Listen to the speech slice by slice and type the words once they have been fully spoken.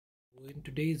In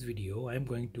today's video, I'm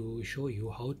going to show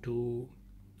you how to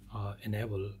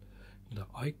enable the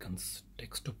icons,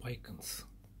 desktop icons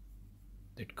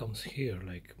that comes here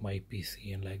like my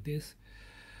PC and like this.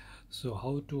 So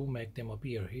how to make them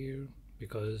appear here,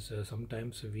 because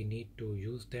sometimes we need to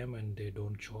use them and they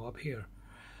don't show up here.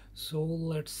 So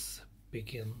let's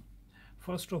begin.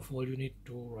 First of all, you need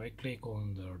to right click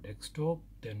on the desktop,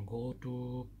 then go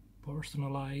to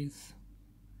personalize,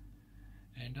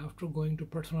 and after going to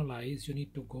personalize you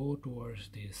need to go towards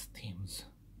these themes.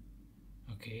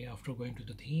 Okay, after going to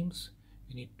the themes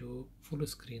you need to full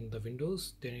screen the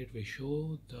windows, then it will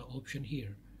show the option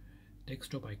here,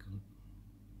 desktop icon.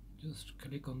 Just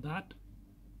click on that,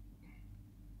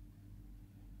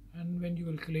 and when you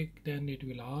will click, then it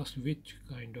will ask which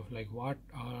kind of, like, what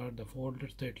are the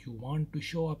folders that you want to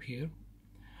show up here.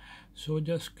 So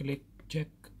just click check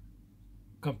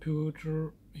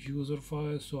computer user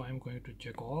files. So I'm going to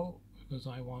check all, because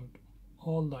I want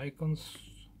all the icons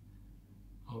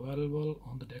available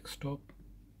on the desktop.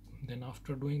 Then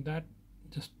after doing that,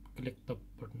 just click the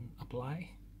button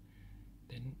apply,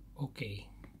 then OK.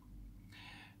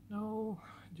 Now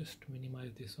just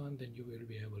minimize this one, then you will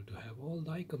be able to have all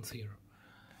the icons here.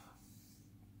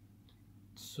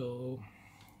 So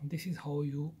this is how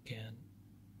you can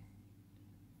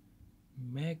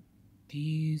make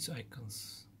these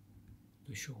icons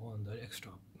to show on the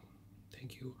desktop.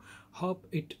 Thank you, hope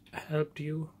it helped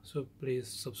you. So please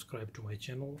subscribe to my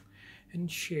channel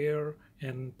and share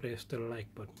and press the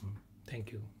like button.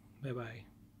 Thank you, bye bye.